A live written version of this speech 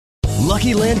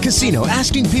Lucky Land Casino,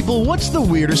 asking people, what's the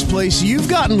weirdest place you've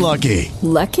gotten lucky?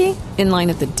 Lucky? In line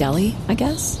at the deli, I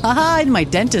guess? Aha, in my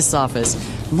dentist's office.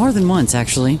 More than once,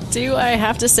 actually. Do I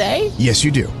have to say? Yes,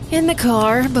 you do. In the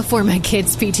car before my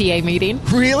kids' PTA meeting.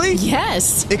 Really?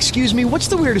 Yes. Excuse me, what's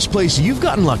the weirdest place you've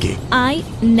gotten lucky? I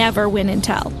never win and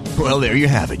tell. Well, there you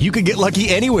have it. You can get lucky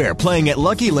anywhere, playing at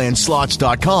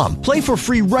LuckyLandSlots.com. Play for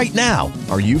free right now.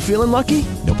 Are you feeling lucky?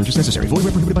 No purchase necessary. Void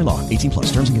where prohibited by law.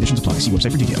 18+. Terms and conditions apply. See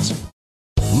website for details.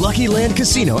 Lucky Land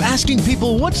Casino, asking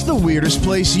people, what's the weirdest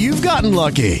place you've gotten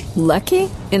lucky? Lucky?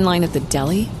 In line at the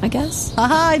deli, I guess?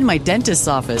 Aha, in my dentist's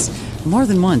office. More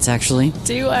than once, actually.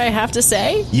 Do I have to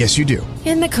say? Yes, you do.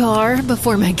 In the car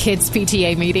before my kids'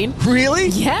 PTA meeting. Really?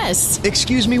 Yes.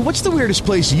 Excuse me, what's the weirdest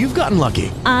place you've gotten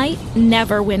lucky? I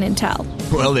never win and tell.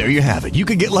 Well, there you have it. You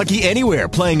can get lucky anywhere,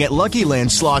 playing at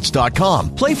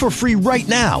LuckyLandSlots.com. Play for free right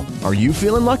now. Are you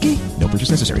feeling lucky? No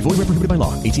purchase necessary. Void where prohibited by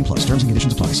law. 18+. Terms and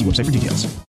conditions apply. See website for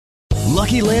details.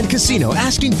 Lucky Land Casino,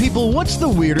 asking people, what's the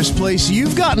weirdest place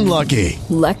you've gotten lucky?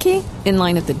 Lucky? In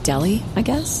line at the deli, I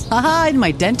guess? Aha, in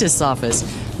my dentist's office.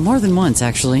 More than once,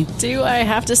 actually. Do I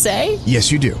have to say?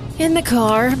 Yes, you do. In the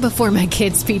car before my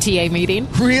kids' PTA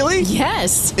meeting. Really?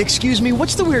 Yes. Excuse me,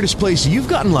 what's the weirdest place you've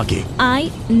gotten lucky?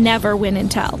 I never win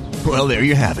and tell. Well, there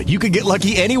you have it. You can get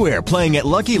lucky anywhere, playing at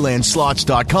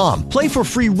LuckyLandSlots.com. Play for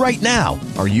free right now.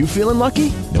 Are you feeling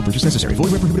lucky? No purchase necessary.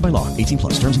 Void where prohibited by law. 18+.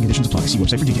 Terms and conditions apply. See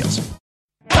website for details.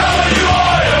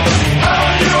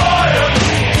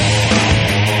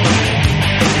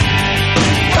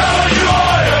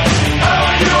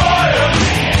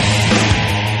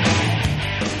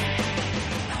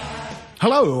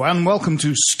 Hello and welcome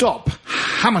to Stop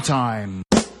Hammer Time.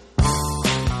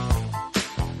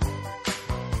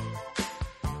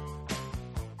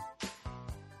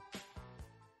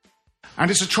 And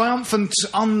it's a triumphant,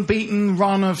 unbeaten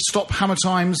run of Stop Hammer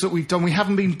Times that we've done. We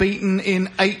haven't been beaten in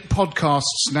 8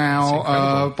 podcasts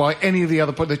now by any of the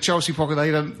other. The Chelsea podcast,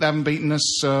 they haven't beaten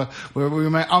us.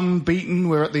 We're unbeaten.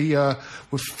 We're at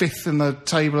we're 5th in the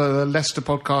table of the Leicester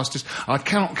podcast. I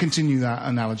cannot continue that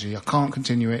analogy. I can't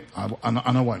continue it, and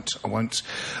I won't. I won't.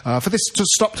 For this to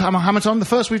Stop Hammer Time, the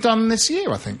first we've done this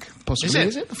year, I think. Possibly,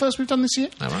 is it the first we've done this year?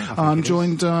 Oh, right, I'm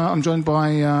joined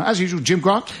by, as usual, Jim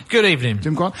Grant. Good evening,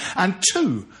 Jim Grant, and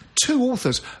two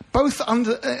authors, both in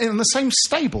the same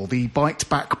stable, the Bite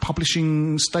Back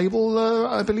Publishing stable,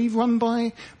 I believe, run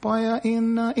by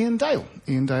Ian Dale.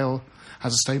 Ian Dale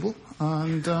has a stable,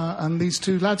 and these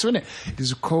two lads are in it. It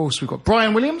is, of course, we've got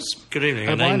Brian Williams. Good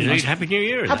evening, Brian, nice. Happy New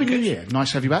Year. Happy New Year. Nice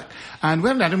to have you back. And we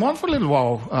haven't had him on for a little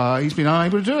while. He's been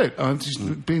unable to do it. He's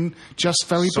been just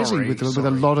very busy with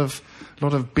a lot of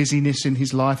busyness in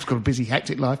his life. He's got a busy,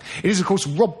 hectic life. It is, of course,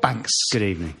 Rob Banks. Good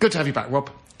evening. Good to have you back, Rob.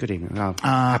 Good evening.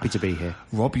 Happy to be here.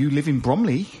 Rob, you live in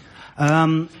Bromley.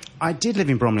 I did live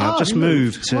in Bromley. I've just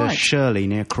moved to Shirley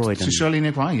near Croydon. To Shirley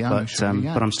near Croydon, yeah.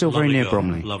 But I'm still very near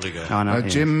Bromley. Lovely girl. I know,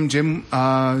 Jim,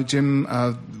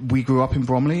 we grew up in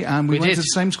Bromley and we went to the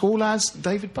same school as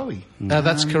David Bowie.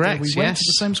 That's correct, We went to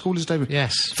the same school as David.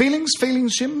 Yes. Feelings,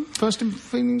 Jim?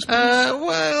 Feelings?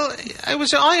 Well, it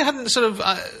was. I hadn't sort of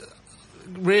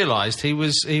realised he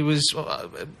was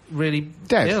really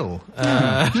dead. Ill.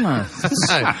 No.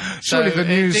 Surely the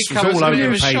news was all over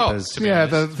the papers.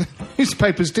 The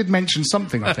newspapers did mention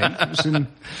something. I think it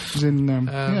was in.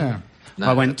 No,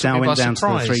 I went down to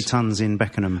the 3 Tons in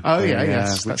Beckenham. Oh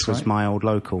yes, which was my old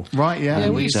local. Right, yeah. Yeah,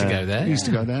 we used to go there. Used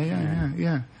to go there.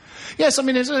 Yeah. Yes, I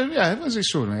mean it was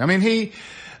extraordinary. I mean he.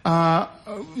 We're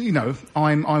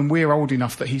old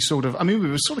enough that he sort of. I mean, we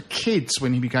were sort of kids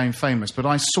when he became famous, but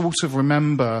I sort of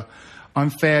remember. I'm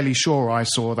fairly sure I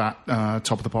saw that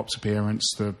Top of the Pops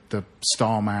appearance, the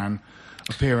Starman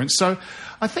appearance. So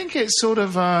I think it's sort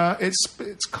of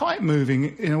it's quite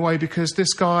moving in a way because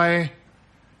this guy,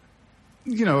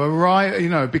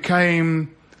 became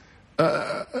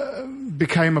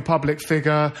a public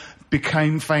figure,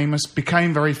 became famous,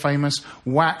 became very famous,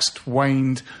 waxed,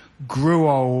 waned, grew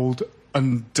old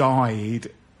and died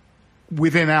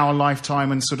within our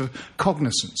lifetime and sort of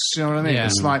cognizance. You know what I mean? Yeah.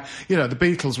 It's like, the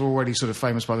Beatles were already sort of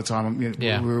famous by the time we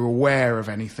were aware of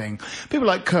anything. People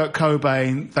like Kurt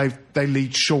Cobain, they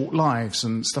lead short lives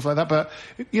and stuff like that. But,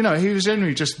 he was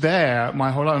generally just there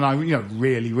my whole life. And I,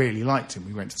 really, really liked him.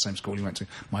 We went to the same school he went to.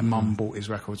 My mum bought his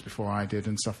records before I did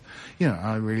and stuff.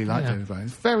 I really liked everybody.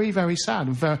 It's very, very sad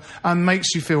and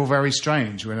makes you feel very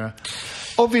strange when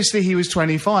obviously, he was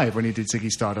 25 when he did Ziggy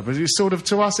Stardust, but it's sort of,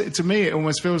 to me, it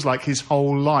almost feels like his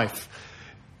whole life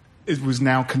was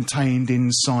now contained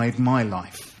inside my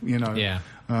life, Yeah.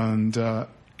 And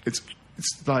it's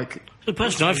like... The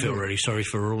person I feel really sorry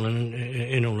for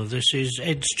in all of this is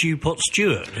Ed Stewpot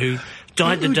Stewart, who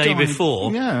died the day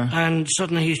before, yeah. and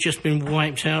suddenly he's just been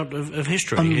wiped out of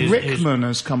history. And Rickman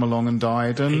has come along and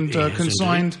died, and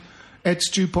consigned Ed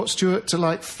Stewpot Stewart to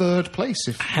like third place.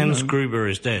 If Hans Gruber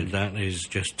is dead, that is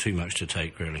just too much to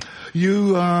take, really.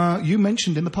 You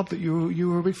mentioned in the pub that you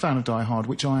were a big fan of Die Hard,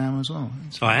 which I am as well.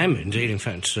 I am indeed. In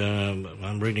fact,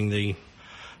 I'm reading the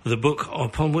book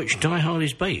upon which Die Hard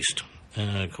is based,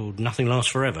 called Nothing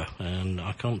Lasts Forever, and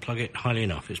I can't plug it highly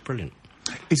enough. It's brilliant.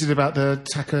 Is it about the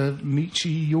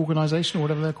Takamichi organisation or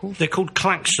whatever they're called? They're called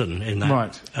Klaxon in that.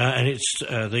 Right. And it's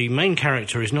the main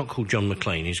character is not called John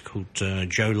McClane, he's called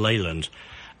Joe Leyland.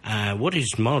 What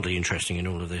is mildly interesting in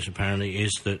all of this, apparently,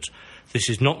 is that this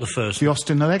is not the first... The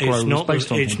Austin Allegro was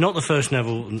based on It's not the first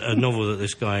novel that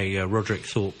this guy, Roderick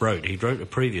Thorpe, wrote. He wrote a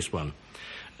previous one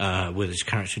with his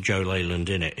character Joe Leyland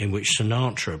in it, in which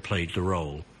Sinatra played the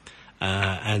role.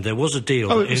 And there was a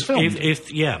deal. Oh, it was filmed?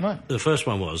 Right. The first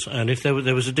one was. And if there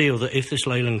was a deal that if this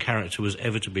Leyland character was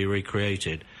ever to be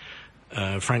recreated,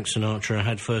 Frank Sinatra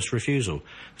had first refusal.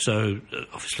 So,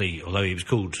 obviously, although he was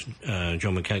called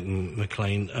John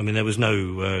McClane, I mean, there was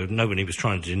nobody was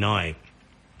trying to deny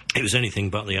it was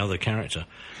anything but the other character.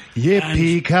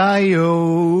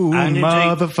 Yippee-ki-yo,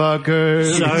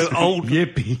 motherfuckers. So,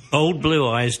 old Blue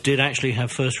Eyes did actually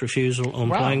have first refusal on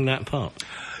playing that part.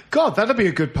 God, that'd be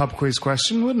a good pub quiz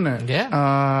question, wouldn't it?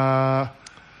 Yeah.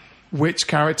 Which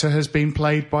character has been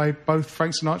played by both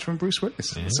Frank Sinatra and Bruce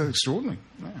Willis? Yeah. It's extraordinary.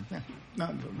 Yeah. No,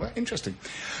 interesting.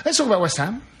 Let's talk about West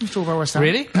Ham.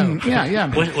 Really?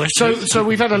 Yeah. So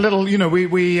we've had a little.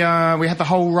 We had the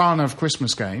whole run of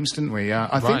Christmas games, didn't we?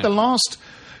 I think the last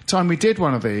time we did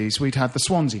one of these, we'd had the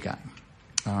Swansea game.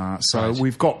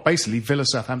 We've got basically Villa,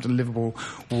 Southampton, Liverpool,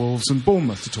 Wolves and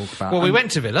Bournemouth to talk about. Well, we went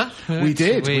to Villa. We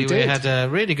did. We had a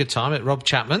really good time at Rob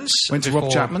Chapman's. Went to Rob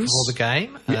Chapman's before the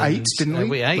game. We ate, didn't we?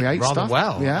 We ate rather stuff.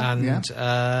 well.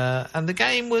 Yeah, and the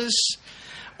game was...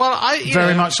 Well,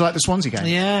 very much like the Swansea game.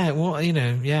 Yeah, well,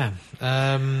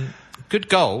 good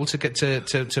goal to get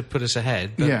to put us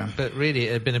ahead, but really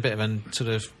it had been a bit of a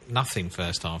sort of nothing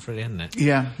first half, really, hadn't it?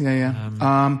 Yeah.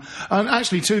 And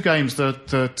actually, two games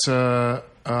that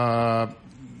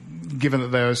given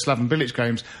that they're Slaven Bilic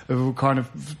games, were kind of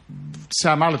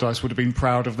Sam Allardyce would have been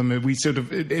proud of them. We sort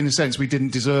of, in a sense, we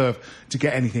didn't deserve to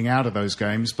get anything out of those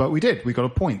games, but we did. We got a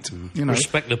point.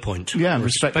 Respect the point. Yeah,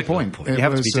 respect the point. You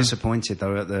have to be disappointed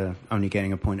though at the only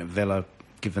getting a point at Villa,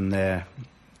 given their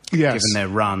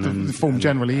run and the form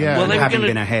generally. Well, they haven't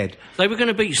been ahead. They were going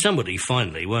to beat somebody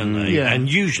finally, weren't they? Yeah.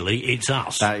 And usually it's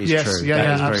us. That is true.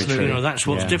 Yeah, that is very true. That's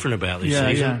what's different about this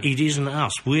season. Yeah. It isn't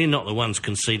us. We're not the ones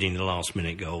conceding the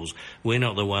last-minute goals. We're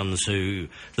not the ones who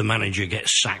the manager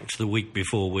gets sacked the week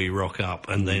before we rock up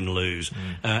and then lose.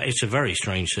 It's a very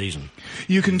strange season.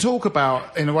 You can talk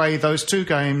about, in a way, those two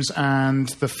games and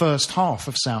the first half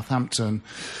of Southampton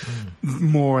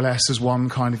more or less as one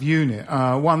kind of unit.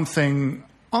 One thing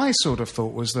I sort of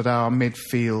thought was that our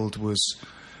midfield was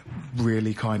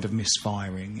really kind of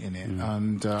misfiring in it,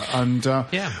 and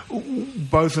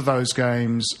both of those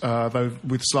games, though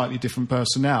with slightly different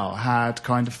personnel, had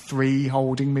kind of three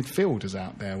holding midfielders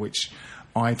out there, which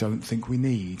I don't think we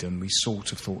need, and we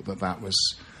sort of thought that was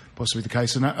possibly the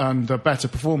case, and the better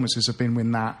performances have been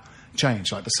when that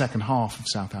changed, like the second half of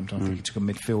Southampton. I think he took a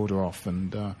midfielder off,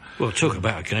 and well, talk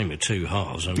about a game of two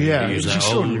halves. I mean, use that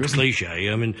old cliche.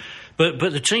 I mean, but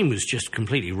the team was just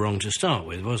completely wrong to start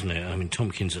with, wasn't it? I mean,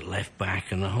 Tompkins at left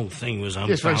back, and the whole thing was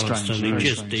unbalanced, and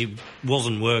he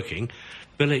wasn't working.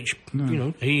 Bilic,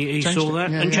 he saw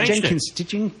that and changed it.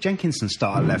 Did Jenkinson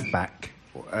start at left back,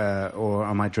 or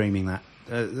am I dreaming that?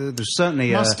 There's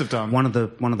certainly must have done. One of the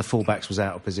fullbacks was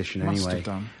out of position anyway. Must have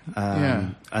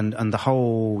done. And the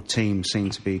whole team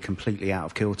seemed to be completely out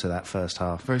of kilter that first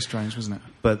half. Very strange, wasn't it?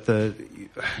 But the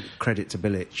credit to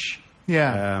Bilic.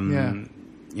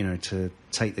 To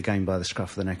take the game by the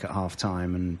scruff of the neck at half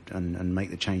time and make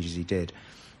the changes he did.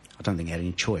 I don't think he had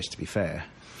any choice, to be fair.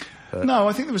 But no,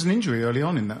 I think there was an injury early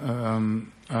on in that.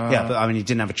 But I mean, he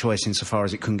didn't have a choice insofar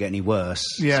as it couldn't get any worse.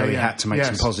 So he had to make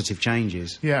some positive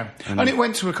changes. Yeah, and it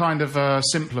went to a kind of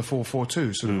simpler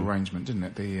 4-4-2 sort of arrangement, didn't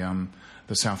it?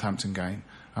 The Southampton game,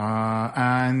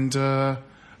 and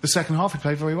the second half he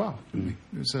played very well. It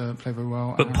was played very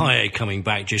well. But Payet coming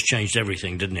back just changed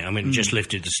everything, didn't it? I mean, it just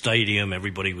lifted the stadium.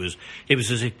 It was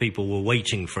as if people were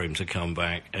waiting for him to come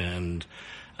back, and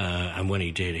when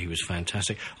he did, he was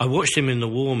fantastic. I watched him in the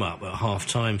warm-up at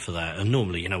half-time for that, and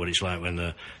normally, you know what it's like when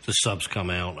the subs come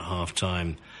out at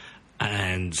half-time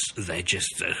and they're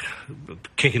just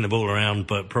kicking the ball around,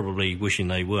 but probably wishing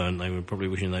they weren't. They were probably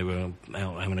wishing they were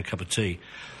out having a cup of tea.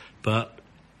 But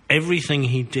everything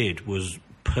he did was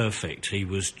perfect. He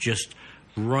was just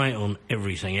right on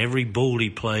everything. Every ball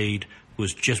he played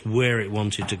was just where it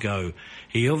wanted to go.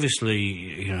 He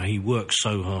obviously, he works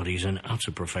so hard. He's an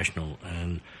utter professional,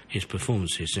 and his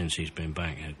performances since he's been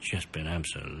back have just been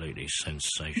absolutely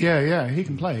sensational. Yeah, he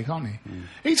can play, can't he?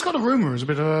 He's got a rumour as a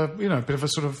bit of a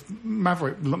sort of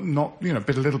maverick, not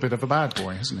a little bit of a bad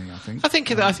boy, hasn't he? I think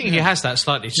he has that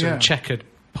slightly sort of checkered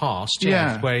past,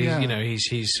 where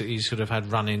he's sort of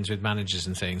had run-ins with managers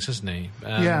and things, hasn't he?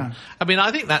 I mean,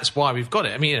 I think that's why we've got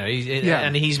it. I mean,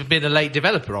 and he's been a late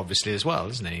developer, obviously, as well,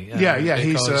 isn't he?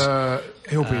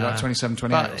 He'll be like 27,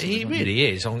 28. But he really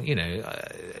is on.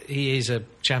 He is a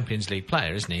Champions League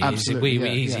player, isn't he?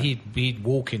 Absolutely. He'd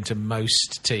walk into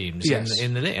most teams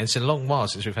in the league. And it's a long while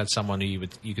since we've had someone who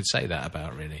you could say that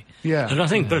about, really. Yeah. And I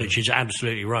think Bilic is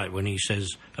absolutely right when he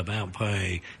says about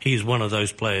Pay. He is one of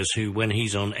those players who, when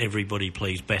he's on, everybody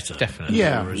plays better. Definitely.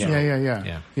 Yeah,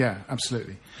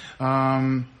 absolutely.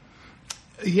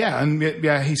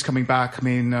 He's coming back. I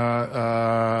mean,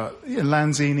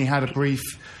 Lanzini had a brief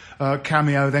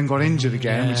cameo, then got injured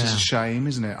again, which is a shame,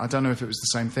 isn't it? I don't know if it was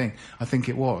the same thing. I think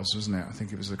it was, wasn't it? I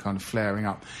think it was a kind of flaring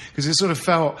up, because it sort of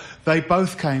felt they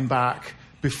both came back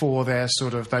before they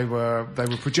were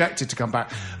projected to come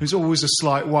back. It was always a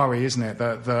slight worry, isn't it?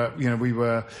 That we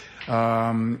were.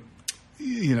 The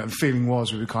feeling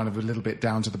was we were kind of a little bit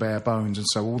down to the bare bones, and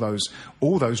so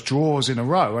all those draws in a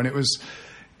row, and it was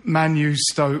Man U,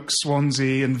 Stoke,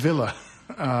 Swansea, and Villa.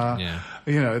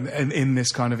 In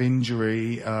this kind of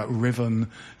injury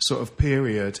riven sort of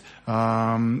period,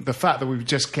 the fact that we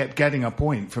just kept getting a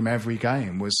point from every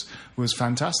game was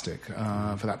fantastic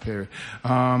for that period.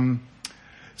 I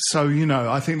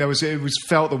think it was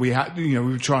felt that we had, we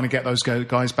were trying to get those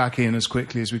guys back in as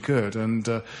quickly as we could, and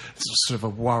sort of a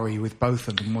worry with both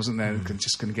of them, wasn't there?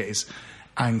 Just going to get his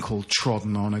ankle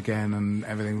trodden on again, and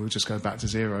everything would just go back to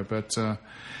zero. But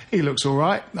he looks all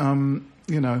right.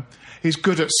 He's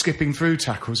good at skipping through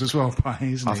tackles as well, isn't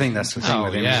he? I think that's the thing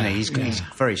with him, isn't he? He's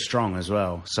very strong as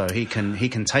well, so he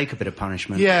can take a bit of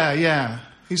punishment. Yeah.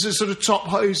 He's a sort of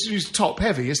he's top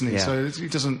heavy, isn't he? Yeah. So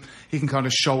he can kind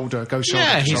of go shoulder to shoulder.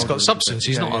 Yeah, he's got substance.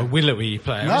 He's not a willowy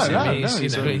player.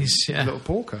 He's a little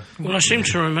porker. Well, I seem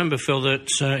to remember, Phil, that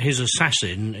his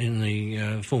assassin in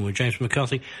the form of James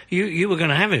McCarthy, you were going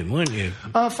to have him, weren't you?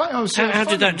 How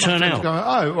did that turn out?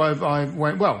 I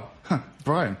went,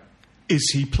 Brian,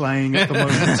 is he playing at the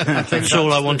moment? That's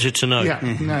all I wanted to know.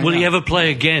 Will he ever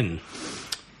play again?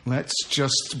 Let's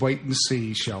just wait and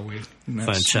see, shall we?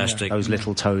 Fantastic. Those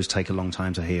little toes take a long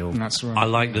time to heal. That's right. I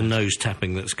like the nose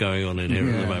tapping that's going on in here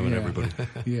at the moment, everybody.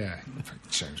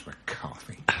 James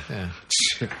McCarthy.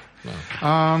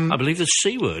 I believe the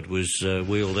C word was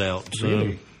wheeled out.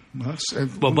 Really?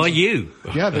 By you.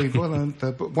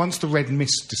 Once the red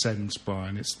mist descends,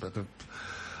 Brian, it's the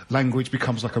language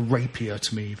becomes like a rapier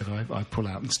to me that I pull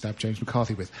out and stab James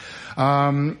McCarthy with.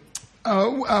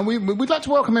 We'd like to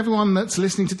welcome everyone that's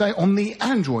listening today on the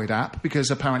Android app,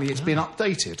 because apparently it's been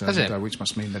updated, which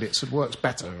must mean that it works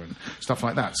better and stuff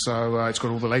like that. So it's got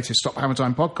all the latest Stop Hammer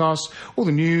Time podcasts, all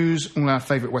the news, all our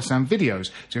favourite West Ham videos.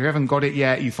 So if you haven't got it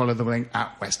yet, you follow the link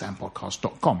at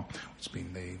westhampodcast.com. It's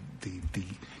been the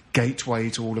gateway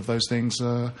to all of those things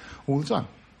all the time.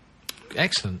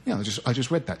 Excellent. Yeah, I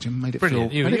just read that, Jim. Made it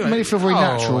Brilliant. feel made it feel very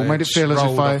natural. Made it feel as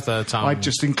if I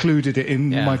just included it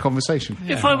in my conversation.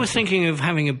 Yeah. If I were thinking of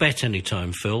having a bet any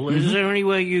time, Phil, is there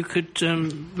anywhere you could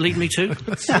lead me to?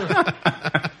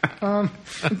 I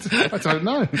don't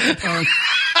know.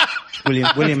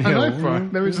 William Hill. I know,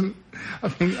 Brian. There isn't. I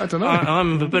don't know.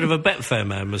 I'm a bit of a Betfair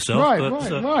man myself. Right.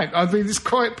 I mean, it's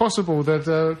quite possible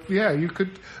that you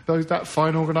could. That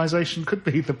fine organisation could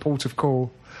be the port of call.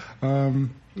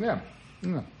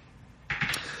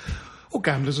 Or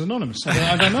Gamblers Anonymous.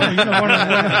 I don't know.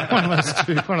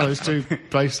 One of those two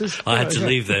places. I had to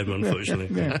leave them, unfortunately.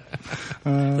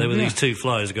 There were these two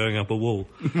flies going up a wall.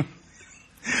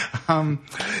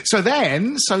 So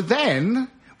then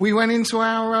we went into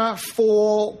our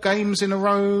 4 games in a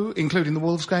row, including the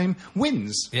Wolves game,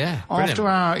 wins. Yeah, brilliant. After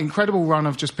our incredible run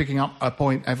of just picking up a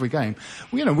point every game.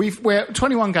 We're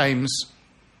 21 games.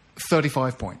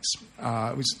 35 points.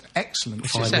 It was excellent.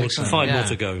 Five more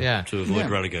to go to avoid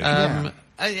relegation. And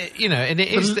it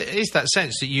is that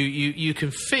sense that you can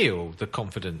feel the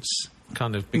confidence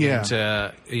kind of begin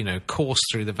to course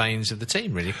through the veins of the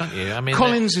team, really, can't you? I mean,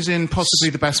 Collins is in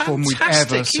possibly the best form we've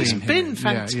ever seen. He's been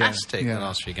fantastic the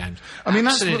last few games. I mean,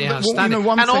 absolutely outstanding.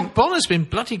 And Bonner's been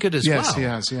bloody good as well. Yes,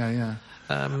 he has.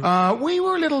 Yeah. We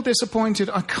were a little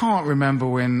disappointed. I can't remember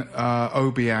when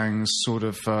Obiang's sort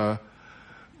of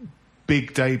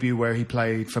big debut where he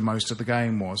played for most of the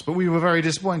game was, but we were very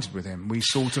disappointed with him. We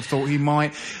sort of thought he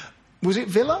might. Was it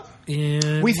Villa?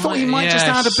 Yeah, we thought he might just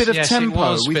add a bit of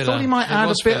tempo. We thought he might add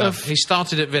a bit of. He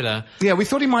started at Villa. Yeah, we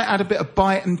thought he might add a bit of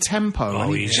bite and tempo,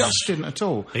 and he just didn't at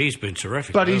all. He's been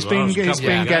terrific, but he's been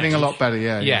getting a lot better.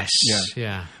 Yeah. Yes.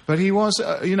 Yeah. But he was,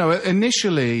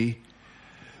 initially,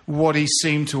 what he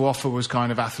seemed to offer was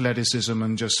kind of athleticism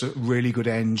and just a really good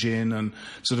engine and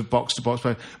sort of box to box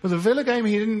play. But the Villa game,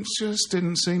 he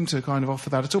didn't seem to kind of offer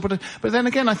that at all. But then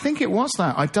again, I think it was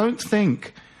that. I don't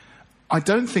think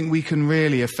we can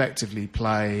really effectively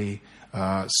play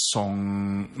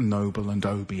Song, Noble and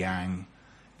Obiang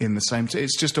in the same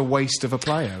It's just a waste of a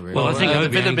player, really. Well, I think the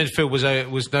Villa midfield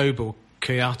was Noble,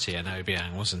 Kouyaté and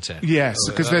Obiang, wasn't it? Yes,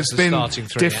 because there's been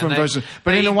different versions.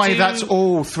 But in a way, that's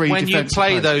all three defensive When you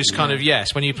play players,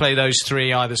 those when you play those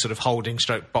three either sort of holding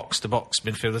stroke box-to-box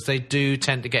midfielders, they do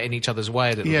tend to get in each other's way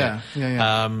a little bit.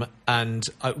 Yeah. And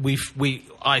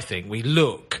I think we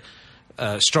look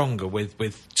stronger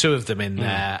with two of them in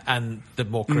there and the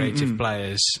more creative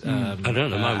players. And at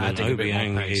the moment,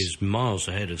 Obiang is miles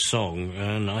ahead of Song,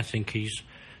 and I think he's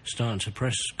starting to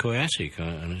press Kouyaté,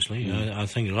 honestly. I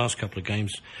think the last couple of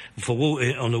games in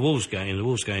the Wolves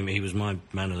game, he was my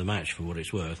man of the match for what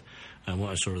it's worth. And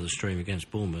what I saw of the stream against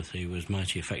Bournemouth, he was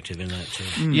mighty effective in that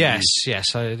too. Yes.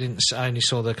 I only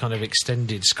saw the kind of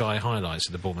extended Sky highlights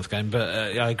of the Bournemouth game, but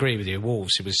I agree with you.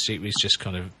 Wolves, it was just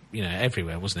kind of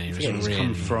everywhere, wasn't he? He's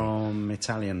come from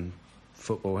Italian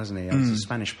football, hasn't he? As a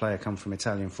Spanish player, come from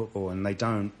Italian football, and they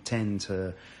don't tend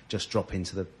to just drop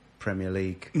into the Premier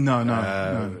League. No.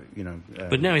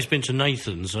 But now he's been to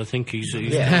Nathan's. I think he's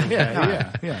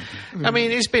yeah. I mean,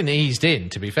 he's been eased in.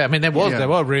 To be fair, I mean, there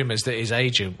were rumours that his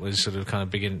agent was sort of kind of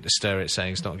beginning to stir it, saying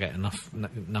he's not getting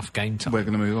enough game time. We're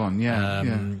going to move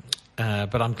on.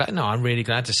 But I'm glad. No, I'm really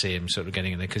glad to see him sort of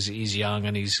getting in there because he's young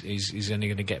and he's only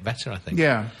going to get better, I think.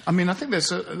 Yeah, I mean, I think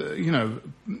there's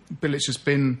Bilic has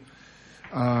been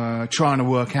trying to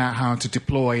work out how to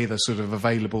deploy the sort of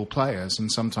available players,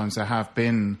 and sometimes there have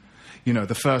been.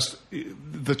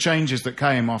 The changes that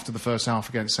came after the first half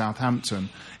against Southampton,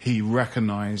 he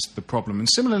recognised the problem. And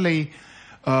similarly,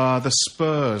 the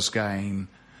Spurs game,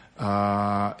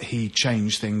 he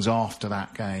changed things after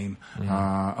that game,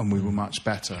 and we were much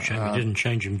better. Shame he didn't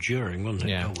change them during, wasn't it?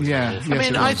 Yeah. I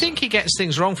mean, I think he gets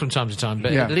things wrong from time to time,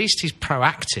 but at least he's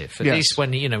proactive. At least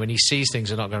when he sees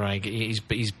things are not going right,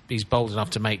 he's bold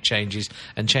enough to make changes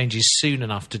and changes soon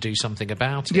enough to do something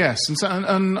about it. Yes,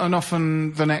 and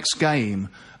often the next game.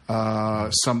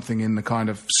 Something in the kind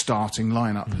of starting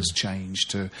lineup has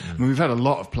changed. I mean, we've had a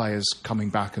lot of players coming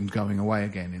back and going away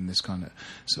again in this kind of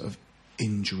sort of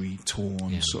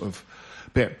injury-torn sort of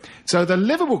bit. So the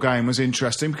Liverpool game was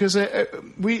interesting because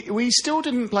we still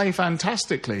didn't play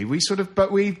fantastically.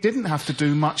 But we didn't have to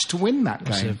do much to win that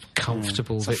game. It was a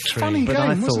comfortable victory. Funny but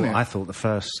game, wasn't it? I thought the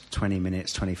first 20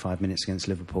 minutes, 25 minutes against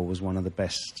Liverpool was one of the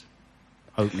best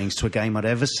openings to a game I'd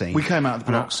ever seen. We came out of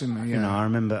the blocks, didn't we? Yeah. I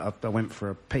remember I went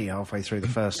for a pee halfway through the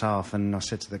first half, and I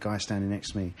said to the guy standing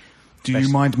next to me, "Do you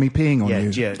mind me peeing on you?"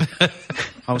 Yeah.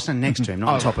 I was standing next to him,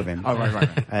 not on top of him. Oh, right.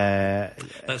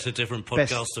 That's a different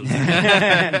podcast.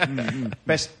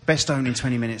 Best opening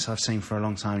 20 minutes I've seen for a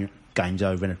long time. Game's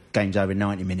over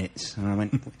 90 minutes. And I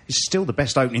went, it's still the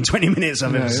best opening 20 minutes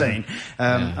I've ever seen.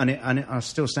 And I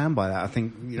still stand by that. I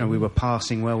think, we were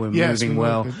passing well, we were moving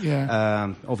well.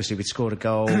 Obviously, we'd scored a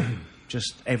goal.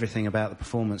 Just everything about the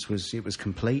performance was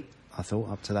complete, I thought,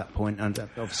 up to that point. And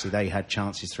obviously, they had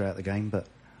chances throughout the game, but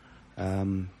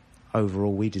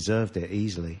overall, we deserved it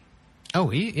easily.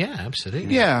 Oh, yeah,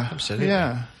 absolutely. Yeah, absolutely.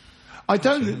 Yeah. I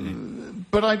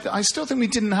I still think we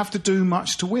didn't have to do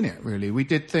much to win it. Really, we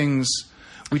did things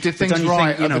right. Think,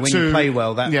 when you play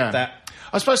well, that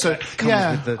I suppose so.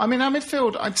 Yeah, I mean, our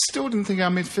midfield. I still didn't think our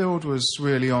midfield was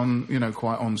really on,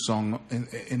 quite on song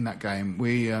in that game.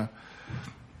 There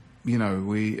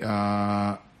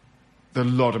are a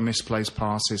lot of misplaced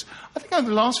passes. I think over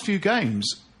the last few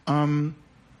games,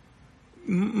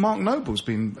 Mark Noble's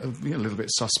been a little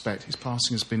bit suspect. His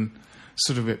passing has been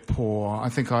sort of a bit poor. I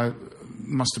think I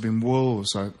must have been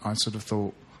Wolves. I sort of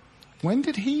thought, when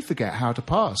did he forget how to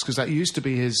pass? Because that used to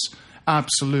be his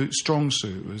absolute strong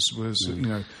suit.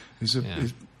 His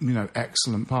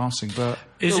excellent passing. But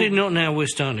is it not now we're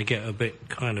starting to get a bit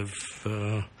kind of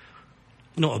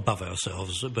not above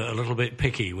ourselves, but a little bit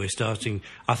picky? We're starting.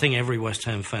 I think every West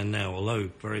Ham fan now, although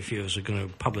very few of us are going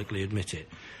to publicly admit it,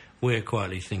 we're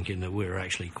quietly thinking that we're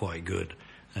actually quite good,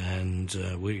 and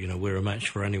we're a match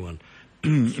for anyone.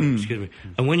 Excuse me.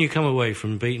 And when you come away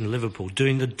from beating Liverpool,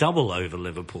 doing the double over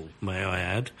Liverpool, may I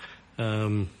add,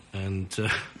 I'm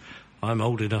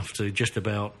old enough to just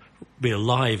about be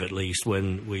alive at least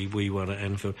when we won at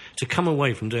Anfield, to come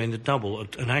away from doing the double,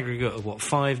 an aggregate of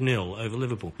 5-0 over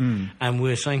Liverpool, and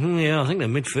we're saying, I think their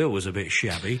midfield was a bit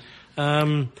shabby.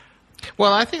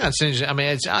 Well, I think that's interesting. I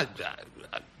mean,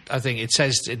 I think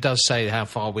it does say how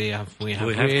far we have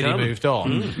really come. Moved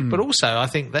on. But also, I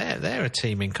think they're a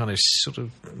team in kind of sort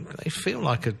of, they feel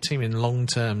like a team in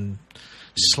long-term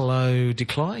slow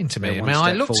decline to me. I mean,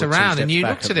 I looked around and you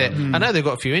looked at it. I know they've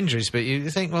got a few injuries, but you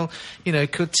think, well,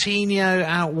 Coutinho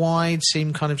out wide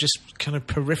seemed kind of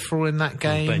peripheral in that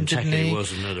game, didn't he?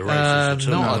 Wasn't at the races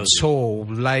not at all.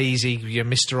 Lazy,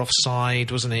 Mr.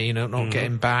 Offside, wasn't he? Not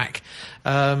getting back.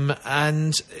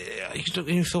 And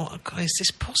you thought, God, is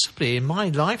this possibly in my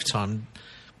lifetime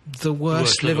the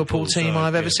worst Liverpool team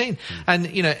I've ever seen? And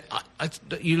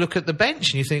you look at the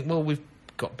bench and you think, well, we've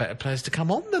got better players to come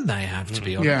on than they have, to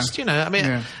be honest. There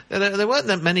weren't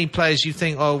that many players you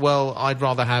think, oh well, I'd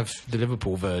rather have the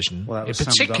Liverpool version,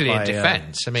 particularly in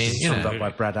defence. I mean, summed up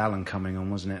by Brad Allen coming on,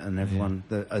 wasn't it? And everyone,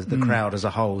 the crowd as a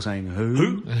whole, saying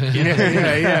who?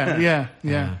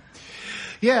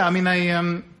 Yeah, I mean,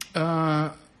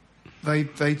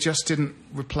 they just didn't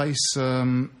replace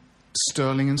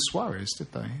Sterling and Suarez,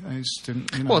 did they? They just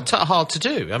didn't. Well, hard to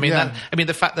do. I mean,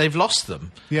 the fact they've lost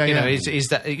them, is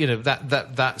that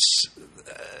that's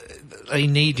they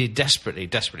needed desperately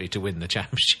to win the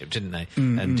championship, didn't they?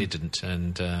 And didn't.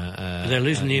 And they're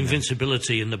losing the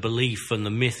invincibility and the belief and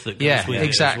the myth that goes with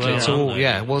exactly. it as well, it's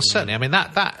all. Well, certainly. I mean,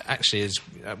 that actually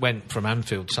went from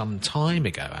Anfield some time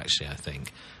ago. Actually, I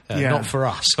think not for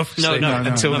us, obviously,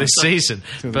 until this season,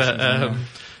 but.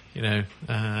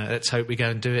 Let's hope we go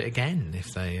and do it again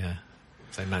if they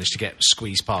manage to get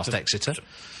squeezed past Exeter.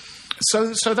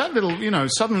 So that little,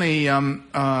 suddenly for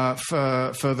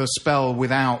the spell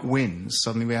without wins,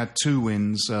 suddenly we had 2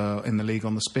 wins in the league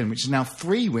on the spin, which is now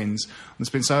 3 wins on the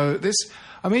spin. So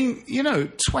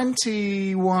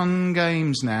 21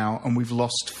 games now, and we've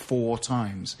lost 4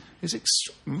 times. It's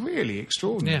really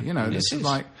extraordinary. Yeah, this is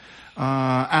like,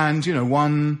 and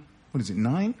one. What is it?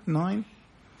 9?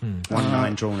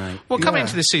 1-9, drawn 8. Well, coming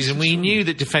into this season, we knew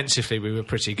that defensively we were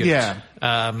pretty good. Yeah.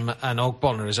 And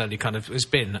Ogbonna has only has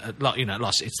been,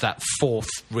 it's that 4th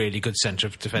really good centre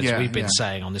of defence we've been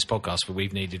saying on this podcast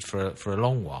we've needed for a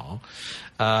long while.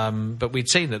 But we'd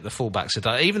seen that the fullbacks had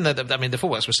done, even though the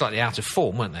fullbacks were slightly out of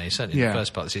form, weren't they? Certainly in the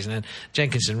first part of the season. And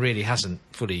Jenkinson really hasn't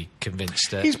fully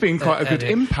convinced. He's been quite a good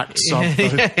impact sub.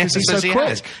 Because he's so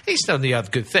quick. He's done the other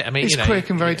good thing. I mean, he's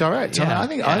quick and very direct. I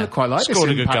think I quite like this.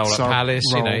 Scored a good goal at Palace.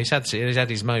 He's had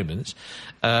his moments.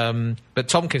 But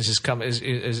Tompkins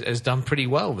has done pretty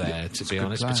well there, to be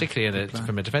honest, particularly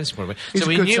from a defensive point of view. So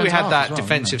we knew we had that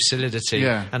defensive solidity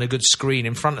and a good screen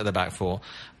in front of the back four.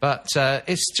 But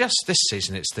it's just this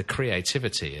season, it's the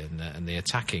creativity and the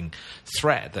attacking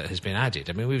threat that has been added.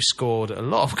 I mean, we've scored a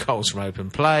lot of goals from open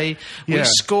play. We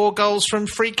score goals from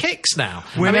free kicks now.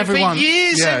 For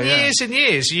years and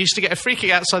years, you used to get a free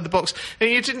kick outside the box,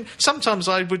 and you didn't. Sometimes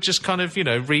I would just kind of,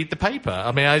 read the paper.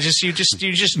 I mean, you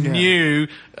just knew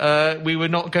we were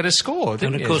not going to score.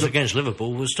 And of course, against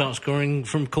Liverpool, we'll start scoring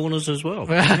from corners as well.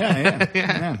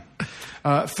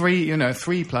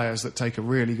 Three players that take a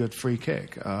really good free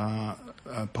kick: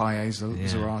 Payet,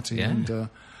 Zarate, and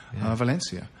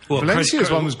Valencia. Well, Valencia's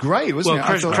one was great, wasn't it?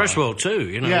 Cresswell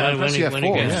too. When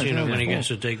he gets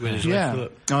a dig with his left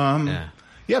foot.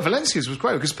 Valencia's was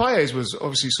great because Payet's was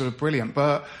obviously sort of brilliant,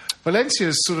 but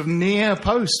Valencia's sort of near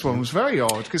post one was very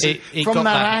odd because from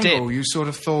that angle you sort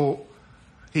of thought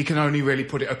he can only really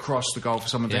put it across the goal for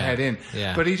someone to head in.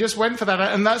 Yeah. But he just went for that,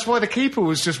 and that's why the keeper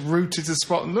was just rooted to the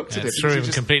spot and looked at it. Threw him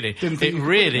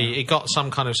completely. It got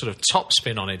some kind of sort of top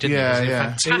spin on it, didn't it?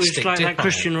 Fantastic. It was like that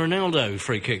Cristiano Ronaldo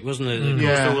free kick, wasn't it? It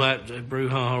was all that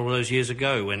brouhaha all those years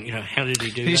ago when, how did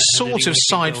he do that? He sort of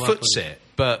side foots it,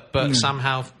 but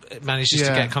somehow manages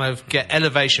to get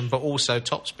elevation, but also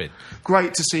topspin.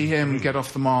 Great to see him get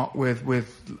off the mark with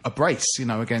a brace,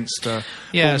 against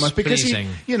Bournemouth, because he,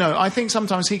 I think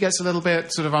sometimes he gets a little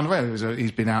bit sort of unaware.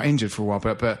 He's been out injured for a while,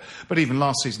 but even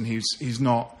last season he's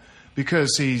not,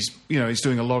 because he's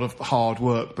doing a lot of hard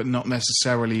work, but not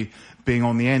necessarily being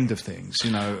on the end of things.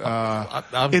 In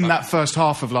that first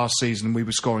half of last season, we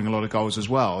were scoring a lot of goals as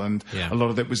well, and a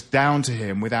lot of it was down to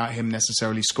him without him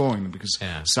necessarily scoring them, because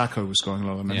Sacco was scoring a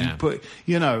lot of them. Yeah. But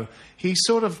he's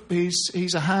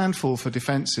a handful for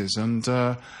defences, and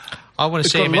I want to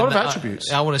see him. A lot of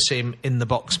attributes. I want to see him in the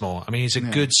box more. I mean, he's a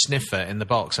good sniffer in the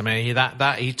box. I mean,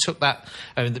 he took that.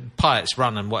 I mean, the Pirates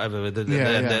run and whatever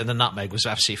the nutmeg was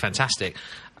absolutely fantastic.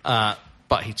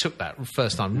 but he took that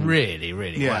first time really,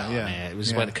 really well. Yeah. It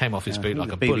was when it came off his boot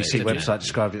like a bullet. The BBC website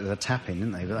described it as a tap-in,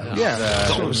 didn't they? But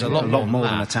that was, a lot more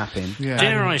than a tap-in. Yeah.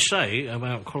 Dare I say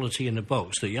about quality in the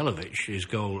box that Jelovic's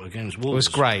goal against Wolves was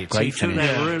great. He took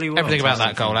that really well. Everything about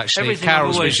that goal, actually.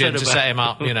 Carroll's vision to set him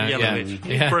up, brilliant.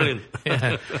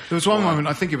 There was one moment,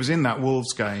 I think it was in that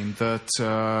Wolves game,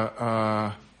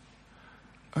 that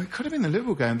it could have been the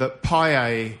Liverpool game, that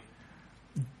Payet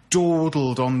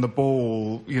dawdled on the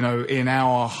ball, in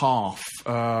our half.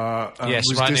 Yes,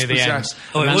 was right near the end.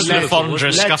 Oh, it was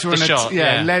Fondra scuffed the shot.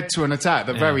 Led to an attack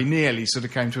that very nearly sort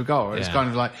of came to a goal. It's kind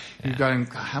of like you're going,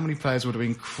 how many players would have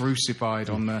been crucified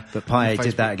on the... But Payet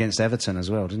did that against Everton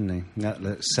as well, didn't he?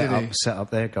 That set up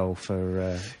their goal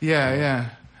for...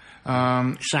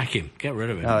 sack him, get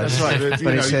rid of him. That's right.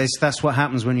 But he says that's what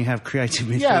happens when you have creative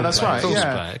midfield. Yeah, that's right.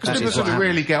 Yeah, because people sort of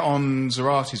really get on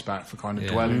Zarati's back for kind of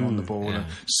dwelling on the ball. And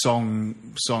Song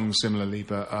similarly,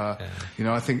 but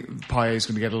I think Payet's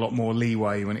going to get a lot more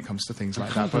leeway when it comes to things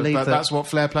like that. But that's what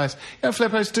flair players. Flair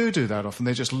players do that often.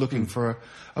 They're just looking for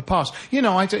a pass.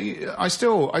 I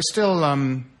still. I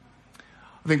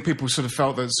think people sort of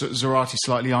felt that Zarate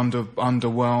slightly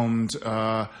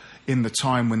underwhelmed. In the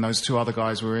time when those two other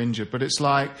guys were injured, but it's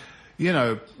like,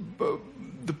 the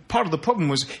part of the problem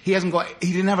was he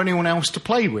didn't have anyone else to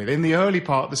play with in the early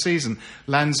part of the season.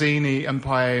 Lanzini and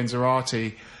Payet and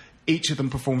Zarate, each of them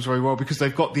performs very well because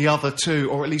they've got the other two,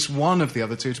 or at least one of the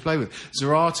other two, to play with.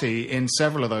 Zarate, in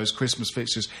several of those Christmas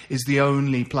fixtures, is the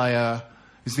only Flair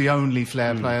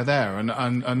player there,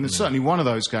 and certainly one of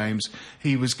those games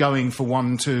he was going for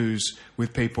 1-2s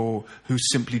with people who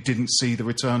simply didn't see the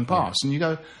return pass, and you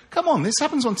go, come on, this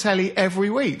happens on telly every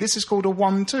week. This is called a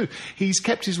 1-2. He's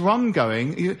kept his run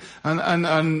going,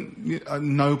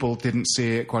 and Noble didn't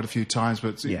see it quite a few times,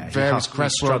 but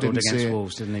Cresswell didn't see it.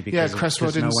 Wolves, didn't he? Because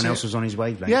Cresswell didn't. No one else was on his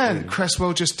wavelength. Yeah,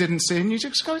 Cresswell just didn't see it, and you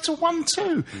just go, it's a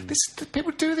 1-2.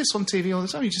 People do this on TV all the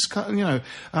time. You just can't,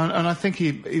 and I think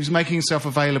he was making himself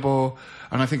available,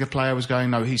 and I think a player was going,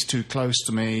 no, he's too close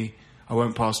to me. I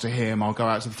won't pass to him. I'll go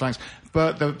out to the flanks.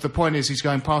 But the point is, he's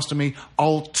going past to me. I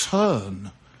will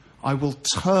turn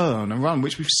and run,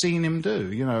 which we've seen him do.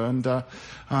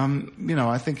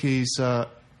 I think he's great.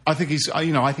 I think he's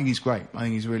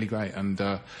really great,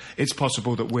 and it's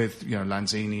possible that with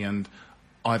Lanzini and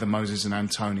either Moses and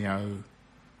Antonio,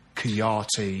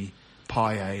 Kouyaté,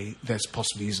 Payet, there's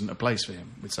possibly isn't a place for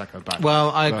him with Sacco back.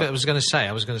 Well, I was going to say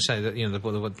that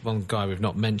the one guy we've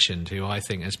not mentioned who I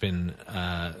think has been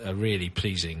a really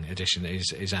pleasing addition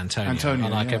is Antonio. I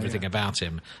like everything about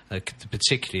him,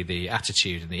 particularly the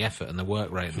attitude and the effort and the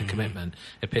work rate and the commitment,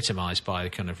 epitomised by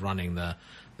kind of running the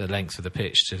length of the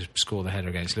pitch to score the header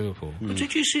against Liverpool. Well,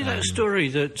 did you see that story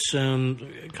that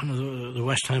kind of the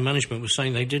West Ham management was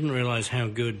saying they didn't realise how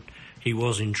good he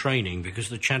was in training because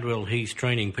the Chadwell Heath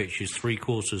training pitch is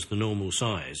 3/4 the normal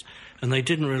size, and they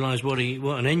didn't realise what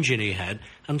an engine he had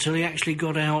until he actually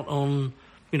got out on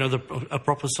a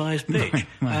proper sized pitch.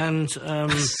 And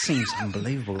seems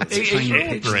unbelievable.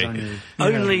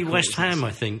 Only West Ham,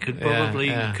 I think, could probably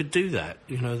could do that.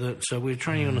 So we're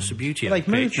training on a Subbuteo they've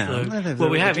pitch. Moved now. Well,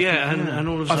 we have, and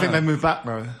all of a sudden I think they moved back,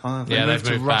 bro. They've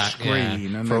moved back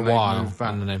and for a while,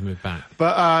 and then they've moved back.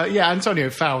 But Antonio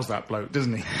fouls that bloke,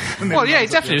 doesn't he? Well, he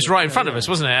definitely was right in front of us,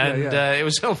 wasn't it? And it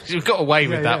was we got away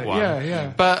with that one.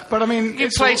 Yeah. But I mean, he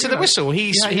played to the whistle.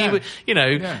 He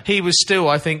was still,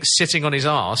 I think, sitting on his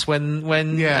arse when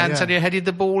Antonio headed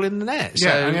the ball in the net. So,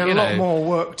 and he had a lot more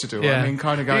work to do. I mean,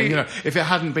 kind of going, if it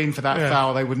hadn't been for that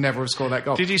foul, they would never have scored that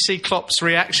goal. Did you see Klopp's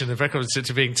reaction of record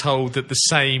to being told that the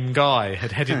same guy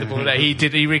had headed the ball in the net? He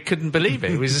couldn't believe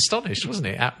it. He was astonished, wasn't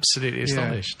he? Absolutely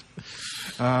astonished.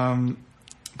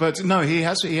 But no, he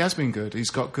has been good.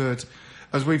 He's got good.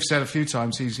 As we've said a few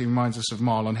times, he reminds us of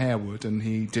Marlon Harewood, and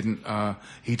he didn't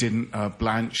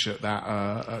blanch at that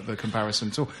at the comparison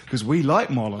at all, because we like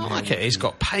Marlon. I like it. He's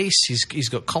got pace. He's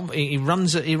got he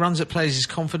runs at players. He's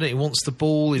confident. He wants the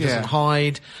ball. He doesn't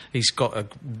hide. He's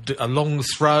got a long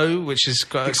throw, which is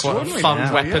quite a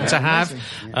fun weapon to have.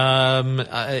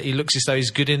 He looks as though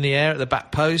he's good in the air at the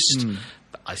back post.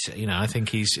 I think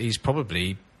he's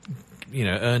probably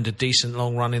earned a decent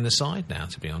long run in the side now,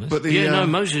 to be honest. But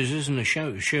Moses isn't a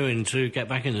shoe-in to get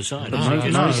back in the side.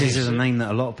 Moses is a name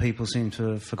that a lot of people seem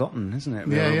to have forgotten, isn't it?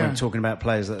 We're talking about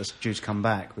players that are due to come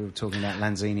back. We were talking about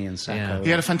Lanzini and Sacco. He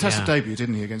had a fantastic debut,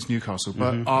 didn't he, against Newcastle?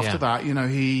 But after that,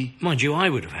 he... Mind you, I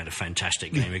would have had a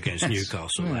fantastic game against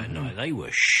Newcastle that night. They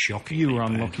were shocking. You were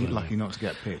lucky not to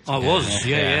get picked. I was, I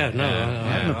had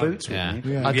my boots with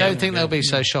me. I don't think they'll be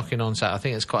so shocking on Saturday. I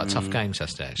think it's quite a tough game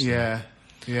Saturday, actually.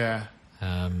 Yeah.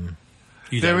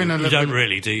 You don't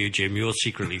really, do you, Jim? You're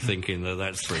secretly thinking that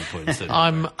that's 3 points.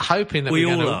 I'm hoping that we're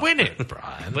going to win it,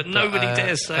 Brian. But nobody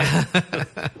dares say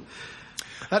it.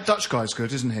 That Dutch guy's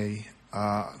good, isn't he?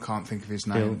 I can't think of his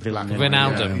name.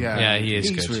 Wijnaldum. Yeah, he is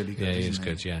He's good. Really good. Yeah, he is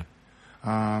good. Yeah.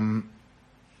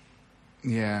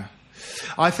 Yeah.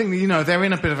 I think they're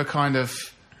in a bit of a kind of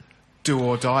do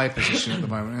or die position at the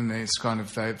moment, and it's kind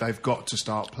of they've got to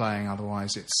start playing,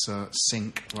 otherwise it's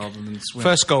sink rather than swim.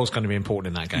 First goal is going to be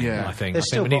important in that game. I think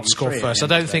we need to score first. I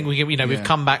don't think we can. We've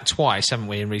come back twice, haven't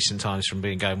we, in recent times from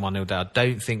going 1-0 down. I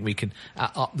don't think we can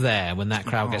up there when that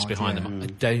crowd gets behind them. I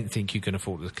don't think you can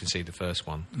afford to concede the first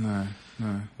one. No.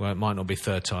 Well, it might not be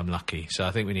third time lucky, so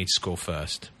I think we need to score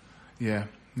first. Yeah.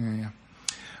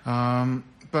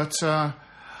 But I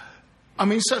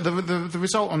mean, so the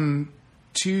result on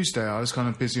Tuesday, I was kind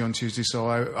of busy on Tuesday, so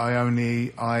I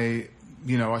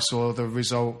saw the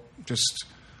result just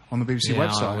on the BBC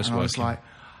website, I was like,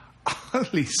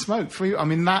 holy smoke! I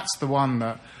mean, that's the one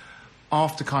that,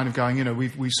 after kind of going,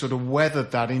 we sort of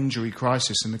weathered that injury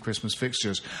crisis in the Christmas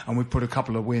fixtures, and we put a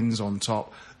couple of wins on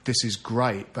top. This is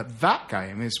great, but that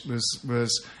game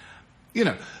was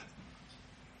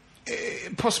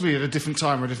possibly at a different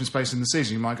time or a different space in the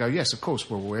season, you might go, yes, of course,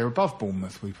 well, we're above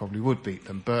Bournemouth, we probably would beat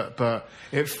them. But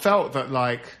it felt that,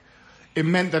 like, it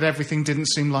meant that everything didn't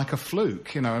seem like a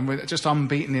fluke, and we're just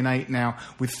unbeaten in 8 now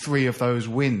with 3 of those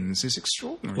wins. It's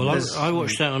extraordinary. Well, I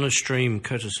watched that on a stream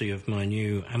courtesy of my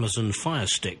new Amazon Fire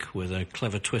Stick with a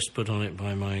clever twist put on it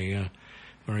by my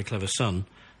very clever son,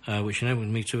 which enabled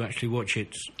me to actually watch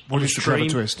it on a stream. What is the clever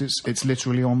twist? It's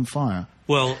literally on fire.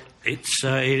 Well,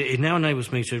 it now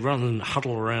enables me to, rather than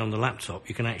huddle around the laptop,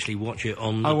 you can actually watch it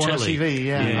on the telly. On TV,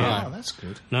 yeah. Oh, that's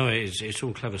good. No, it's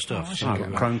all clever stuff.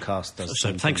 Chromecast does.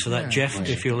 So thanks for that, Jeff,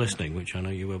 if you're listening, which I know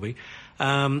you will be.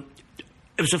 It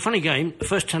was a funny game. The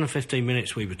first 10 or 15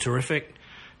 minutes we were terrific.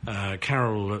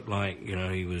 Carroll looked like,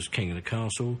 he was king of the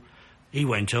castle. He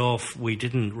went off. We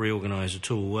didn't reorganise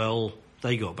at all well.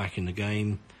 They got back in the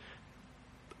game.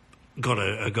 Got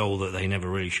a goal that they never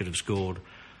really should have scored.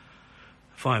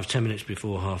 5-10 minutes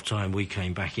before half-time, we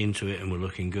came back into it and were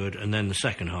looking good. And then the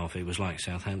second half, it was like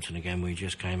Southampton again. We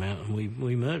just came out and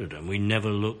we murdered them. We never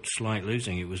looked like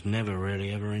losing. It was never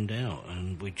really ever in doubt.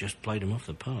 And we just played them off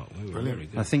the park. We were really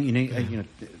good. I think you need,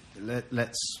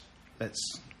 let's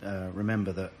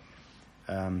remember that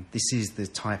this is the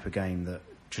type of game that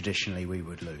traditionally we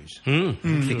would lose.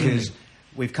 Because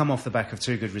we've come off the back of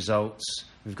 2 good results.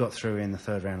 We've got through in the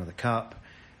third round of the Cup.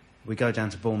 We go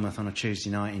down to Bournemouth on a Tuesday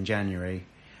night in January.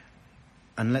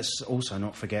 And let's also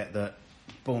not forget that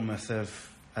Bournemouth have...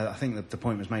 I think that the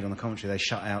point was made on the commentary. They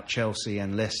shut out Chelsea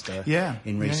and Leicester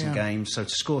in recent games. So to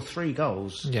score 3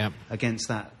 goals against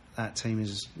that team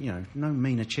is, no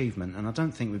mean achievement. And I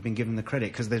don't think we've been given the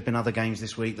credit, because there's been other games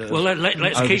this week that... Well,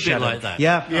 let's keep it like that.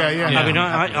 Yeah. I mean,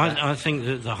 I think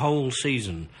that the whole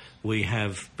season we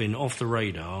have been off the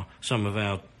radar. Some of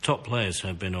our top players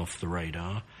have been off the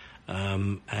radar.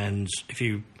 And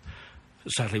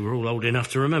sadly, we're all old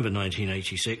enough to remember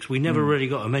 1986. We never really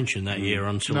got a mention that year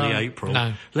until the April.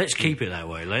 No. Let's keep it that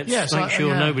way. Let's make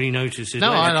sure nobody notices.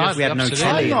 No, we had no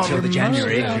telly until the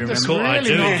January. If you remember. I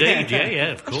do indeed.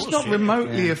 Yeah, of course. I'm just not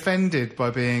remotely offended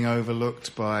by being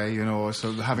overlooked by, sort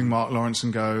of having Mark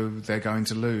Lawrenson go, they're going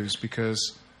to lose,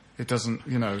 because... It doesn't,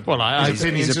 Well,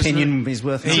 his opinion is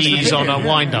worth... He's on a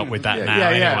wind-up with that now,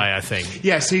 anyway, I think.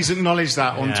 Yes, he's acknowledged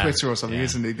that on Twitter or something,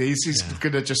 isn't he? He's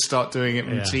going to just start doing it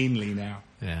routinely now.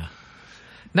 Yeah.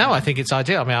 No, I think it's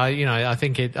ideal. I mean, I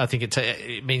think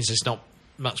it means there's not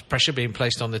much pressure being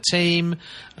placed on the team,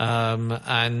 we're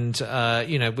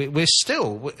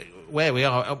still where we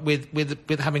are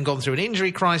with having gone through an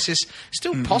injury crisis,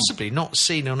 still possibly not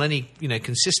seen on any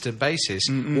consistent basis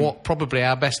what probably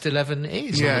our best 11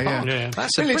 is.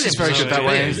 That's a brilliant. It's very good that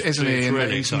way, isn't he? And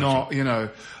really he's not,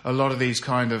 a lot of these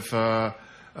kind of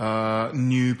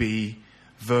newbie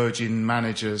virgin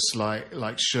managers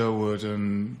like Sherwood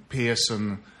and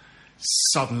Pearson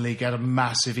suddenly get a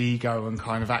massive ego and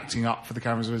kind of acting up for the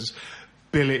cameras. Whereas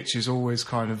Bilic is always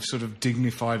kind of sort of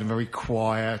dignified and very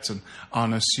quiet and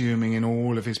unassuming in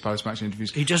all of his post-match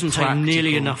interviews. He doesn't take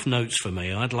nearly enough notes for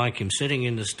me. I'd like him sitting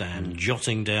in the stand,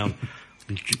 jotting down...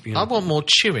 I want more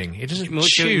chewing. He doesn't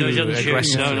chew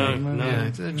aggressively.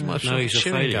 No, he's a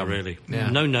failure, really. Yeah.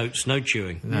 No notes, no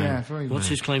chewing. No. Yeah, very What's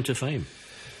his claim to fame?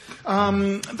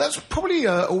 That's probably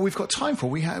all we've got time for.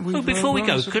 Before we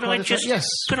go, could I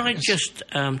just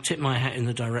tip my hat in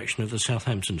the direction of the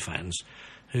Southampton fans,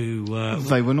 who...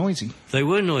 they were noisy. They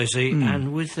were noisy,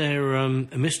 and with their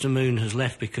Mr. Moon has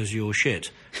left because you're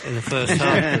shit in the first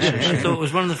half. I thought it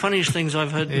was one of the funniest things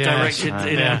I've heard directed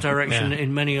in our direction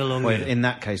in many a long year. In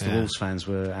that case, the Wolves fans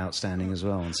were outstanding as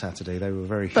well on Saturday. They were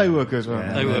very... They were good,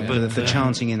 weren't they? They were, but the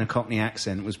chanting in a Cockney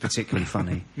accent was particularly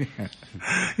funny.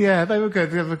 Yeah, they were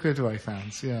good. They were good away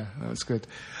fans. Yeah, that was good.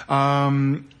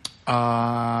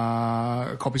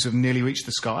 Copies of Nearly Reached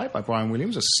the Sky by Brian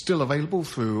Williams are still available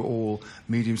through all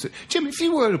mediums. Jim, if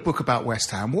you wrote a book about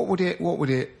West Ham, what would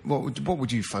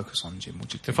you focus on, Jim?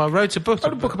 If I wrote a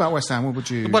book about West Ham, what would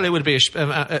you? Well, it would be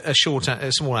a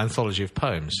small anthology of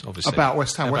poems, obviously about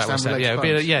West Ham. West Ham.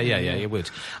 It would.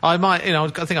 I might, I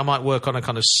think I might work on a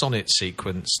kind of sonnet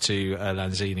sequence to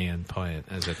Lanzini and Pyatt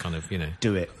as a kind of,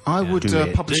 Do it. I would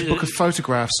publish a book of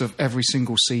photographs of every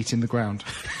single seat in the ground.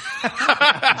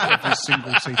 Every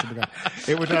single seat in the ground.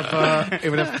 It would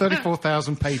have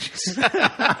 34,000 pages.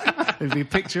 It'd be a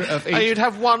picture of each. Oh, you'd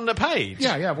have one a page?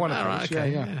 Yeah, one a page. Right,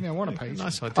 okay, yeah, one a page.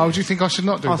 Nice idea. Oh, do you think I should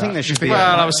not do that? I think there should be.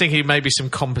 Well, I was thinking maybe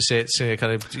some composites, kind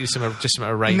of just some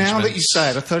arrangements. Now that you say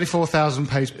it, a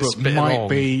 34,000-page book might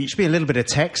be... Should be a little bit of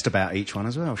text about each one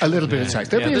as well. A little bit of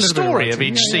text. There'll be the story of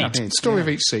each seat. Story of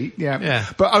each seat, yeah.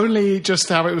 But only just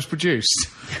how it was produced.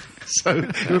 So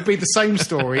it would be the same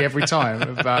story every time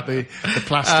about the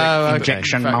plastic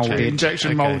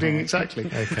injection moulding, exactly.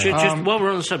 Okay. Just while we're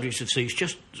on the subject of seats,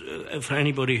 just for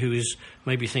anybody who is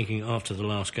maybe thinking after the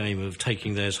last game of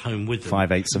taking theirs home with them,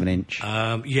 5/8 of an inch.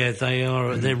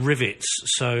 They're rivets,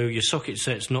 so your socket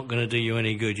set's not going to do you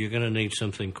any good. You're going to need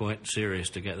something quite serious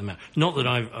to get them out. Not that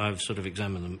I've sort of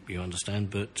examined them, you understand,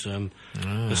 but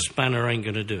the spanner ain't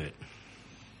going to do it.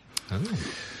 Oh.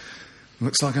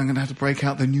 Looks like I'm going to have to break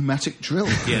out the pneumatic drill.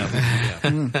 Yeah.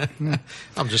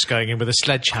 I'm just going in with a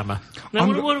sledgehammer. Now,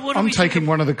 what I'm taking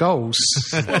one of the goals.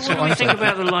 What do you think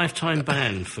about the lifetime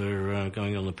ban for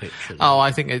going on the pitch?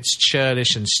 I think it's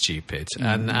churlish and stupid.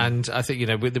 And I think,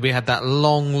 we had that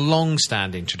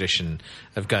long-standing tradition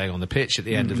of going on the pitch at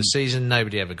the end of the season.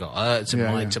 Nobody ever got hurt,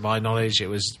 to my knowledge. It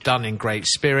was done in great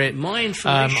spirit. My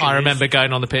information I remember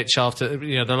going on the pitch after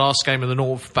the last game of the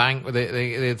North Bank with the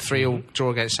 3-3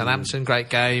 draw against Southampton. Great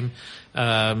game.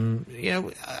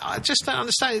 I just don't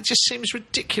understand. It just seems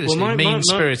ridiculously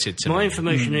mean-spirited to me. My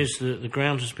information is that the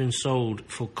ground has been sold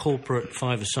for corporate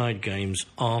five-a-side games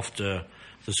after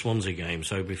the Swansea game,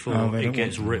 so before it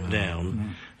gets ripped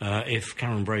down. If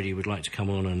Karen Brady would like to come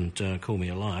on and call me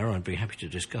a liar, I'd be happy to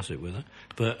discuss it with her.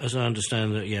 But as I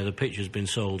understand that, the pitch has been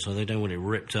sold, so they don't want it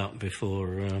ripped up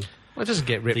before... Well, it doesn't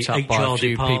get ripped up by a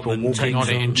few people walking on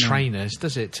it in trainers,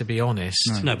 does it, to be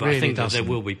honest? No, but really I think that doesn't. there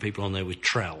will be people on there with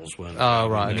trowels. Oh,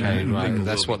 right, okay, right.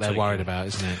 That's what they're worried about,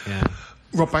 isn't it? Yeah.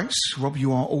 Rob Banks. Rob,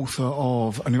 you are author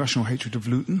of An Irrational Hatred of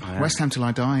Luton, West Ham Till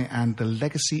I Die, and The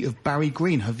Legacy of Barry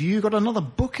Green. Have you got another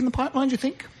book in the pipeline, do you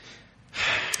think?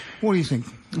 What do you think?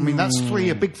 I mean, that's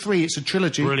a big three. It's a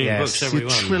trilogy. Brilliant books, everyone.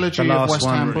 It's a trilogy of West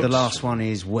Ham books. The last one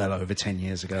is well over 10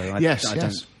 years ago. Yes.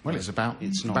 Well, it's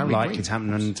not Barry like Green. it's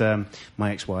happened, and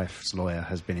my ex-wife's lawyer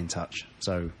has been in touch,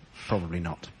 so probably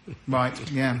not.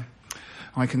 Right, yeah.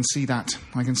 I can see that.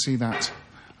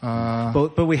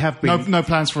 But we have been... No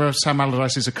plans for a Sam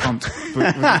Allardyce is a cunt,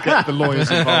 but we'll get the lawyers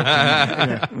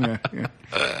involved.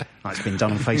 It's been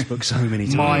done on Facebook so many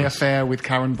times. My affair with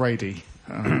Karen Brady.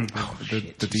 You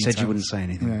said you wouldn't say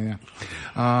anything.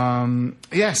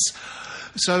 Yes.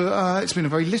 So it's been a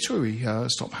very literary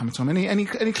stop, Hammer Time. Any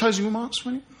closing remarks?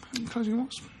 Closing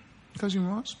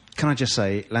remarks? Can I just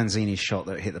say, Lanzini's shot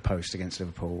that hit the post against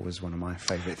Liverpool was one of my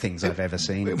favourite things I've ever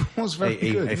seen. It was very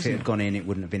good. If it had gone in, it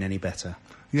wouldn't have been any better.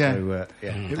 Yeah, so,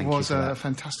 it was a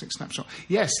fantastic snapshot.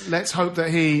 Yes, let's hope that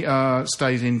he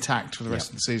stays intact for the rest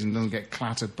of the season, doesn't get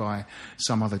clattered by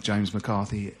some other James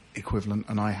McCarthy equivalent,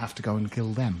 and I have to go and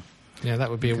kill them. Yeah, that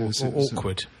would be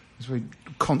awkward. It's very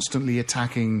constantly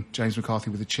attacking James McCarthy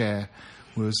with a chair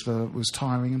was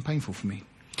tiring and painful for me.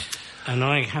 And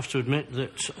I have to admit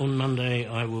that on Monday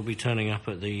I will be turning up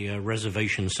at the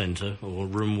reservation centre, or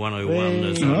room 101,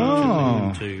 as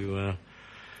I'm to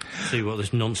see what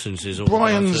this nonsense is all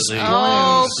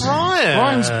about.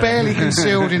 Brian's barely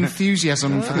concealed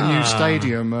enthusiasm for the new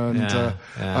stadium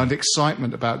and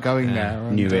excitement about going there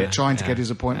and trying to get his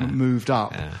appointment moved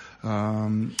up.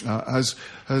 Has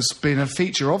been a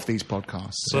feature of these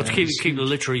podcasts. Well, to keep the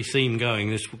literary theme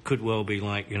going, this could well be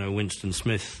like Winston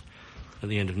Smith at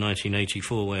the end of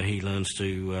 1984, where he learns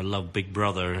to love Big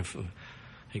Brother.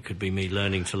 It could be me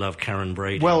learning to love Karen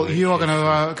Brady. Well, you are going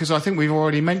to, because I think we've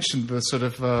already mentioned the sort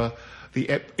of the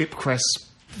Ipcress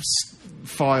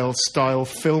file style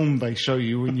film they show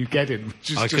you when you get it.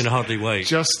 I can hardly wait.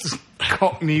 Just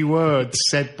Cockney words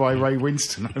said by Ray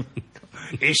Winston.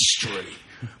 History.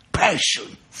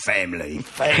 Passion. Family.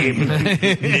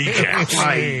 Kneecaps.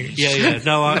 Yeah.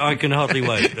 No, I can hardly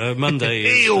wait. Monday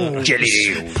is... jelly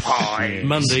eel pie.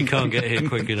 Monday can't get here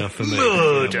quick enough for me.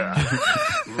 Murder.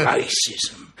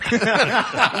 Racism.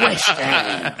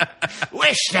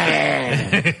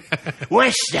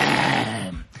 West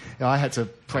Ham. I had to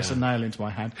press a nail into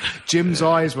my hand. Jim's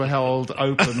eyes were held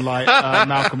open like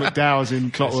Malcolm McDowell's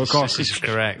in Clockwork Orange. This is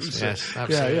correct. Yes,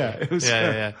 absolutely. Yeah. It was,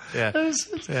 yeah.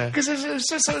 Because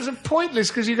it's pointless.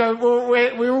 Because you go, well,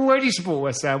 we already support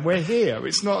West Ham. We're here.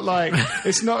 It's not like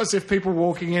it's not as if people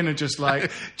walking in are just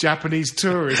like Japanese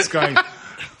tourists going,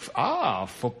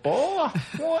 football.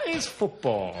 What is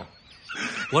football?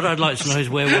 What I'd like to know is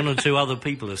where one or two other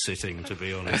people are sitting, to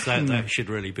be honest. That should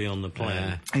really be on the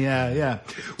plan. Yeah.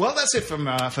 Well, that's it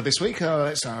for this week.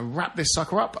 Let's wrap this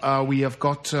sucker up. We have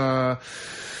got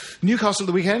Newcastle at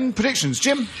the weekend. Predictions,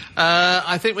 Jim?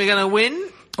 I think we're going to win.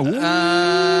 Ooh,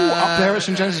 up there at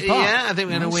St James's Park. Yeah, I think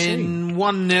we're going to win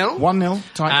 1-0.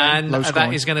 1-0, tight game, low scoring.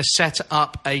 That is going to set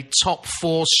up a top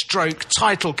 4 stroke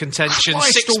title contention,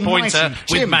 Christ 6-pointer almighty,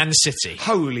 with Jim. Man City.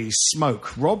 Holy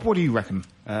smoke. Rob, what do you reckon?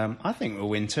 I think we'll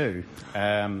win 2.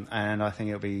 And I think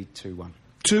it'll be 2-1.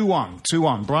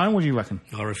 2-1. Brian, what do you reckon?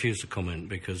 I refuse to comment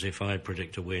because if I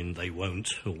predict a win, they won't,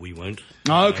 or we won't.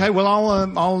 Okay, well,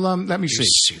 I'll let me see.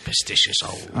 Superstitious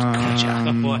old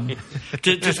codger.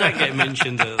 Does that get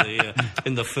mentioned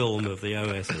in the film of the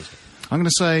OSs? I'm going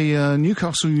to say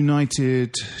Newcastle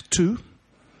United 2,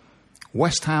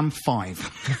 West Ham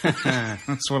 5.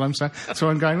 That's what I'm saying. That's what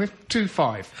I'm going with.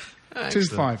 2-5.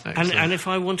 2-5. And if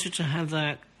I wanted to have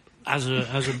that as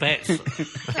a bet, is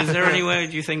there anywhere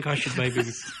do you think I should maybe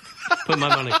put my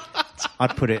money?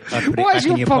 I'd put it Why back is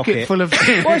in your your pocket pocket. full of?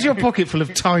 Why is your pocket full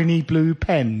of tiny blue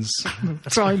pens?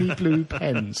 Tiny blue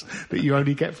pens that you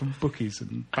only get from bookies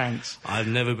and banks. I've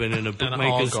never been in a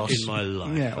bookmaker's in my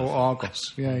life. Yeah, or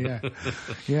Argos. Yeah.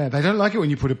 They don't like it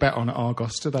when you put a bet on at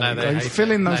Argos, do they? No, they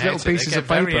fill in those little pieces of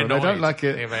paper. They don't like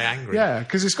it. They're very angry. Yeah,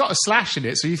 because it's got a slash in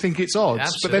it, so you think it's odds.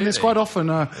 Absolutely. But then there's quite often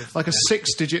like a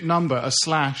 6-digit number, a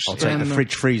slash. I'll take the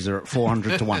fridge freezer at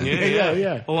 400 to 1.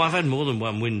 Yeah. Oh, I've had more than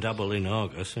one win double in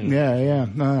Argos. Yeah.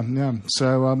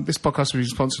 So this podcast will be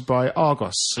sponsored by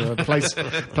Argos. Place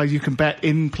you can bet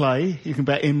in play. You can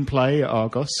bet in play at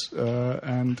Argos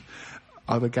and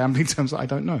other gambling terms that I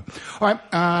don't know. All right,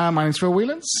 my name's Phil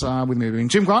Whelans. With me being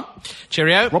Jim Grant.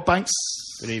 Cheerio. Rob Banks.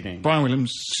 Good evening. Brian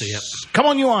Williams. See ya. Come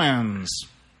on, you Irons.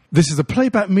 This is a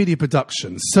Playback Media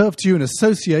production served to you in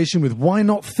association with Why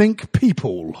Not Think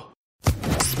People.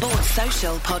 Sports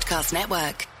Social Podcast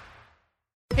Network.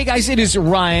 Hey guys, it is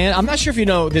Ryan. I'm not sure if you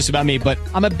know this about me, but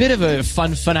I'm a bit of a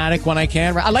fun fanatic when I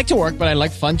can. I like to work, but I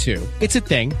like fun too. It's a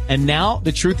thing. And now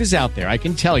the truth is out there. I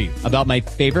can tell you about my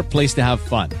favorite place to have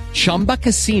fun. Chumba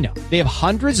Casino. They have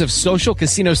hundreds of social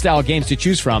casino style games to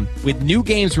choose from with new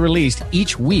games released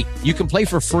each week. You can play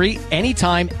for free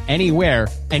anytime, anywhere.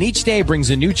 And each day brings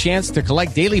a new chance to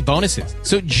collect daily bonuses.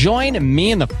 So join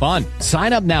me in the fun.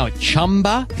 Sign up now at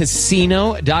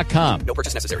ChumbaCasino.com. No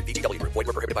purchase necessary. VGW Group. Void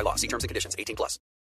where prohibited by law. See terms and conditions. 18+.